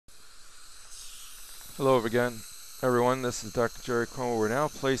Hello again, everyone. This is Dr. GERARD CUOMO. We're now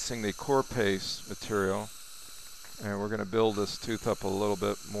placing the core paste material, and we're going to build this tooth up a little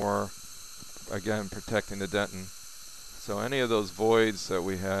bit more, again protecting the dentin. So any of those voids that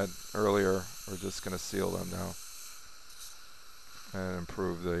we had earlier, we're just going to seal them now and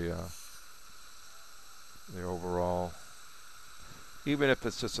improve the overall. Even if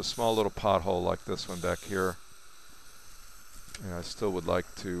it's just a small little pothole like this one back here, I still would like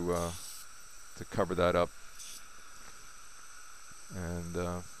to cover that up.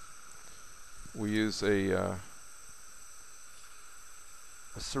 And we use a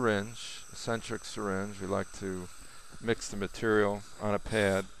syringe, a centric syringe. We like to mix the material on a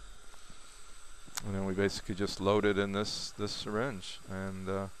pad, and then we basically just load it in this syringe.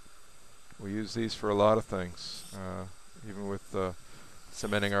 And we use these for a lot of things, even with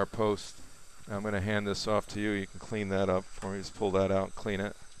cementing our post. Now I'm going to hand this off to you. You can clean that up for me. Just pull that out and clean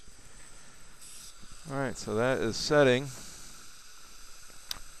it. Alright, so that is setting.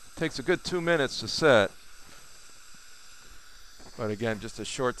 Takes a good 2 minutes to set. But again, just a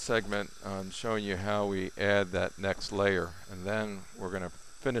short segment on showing you how we add that next layer. And then we're going to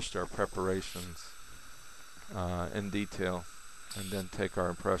finish our preparations in detail and then take our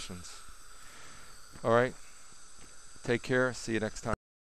impressions. Alright, take care. See you next time.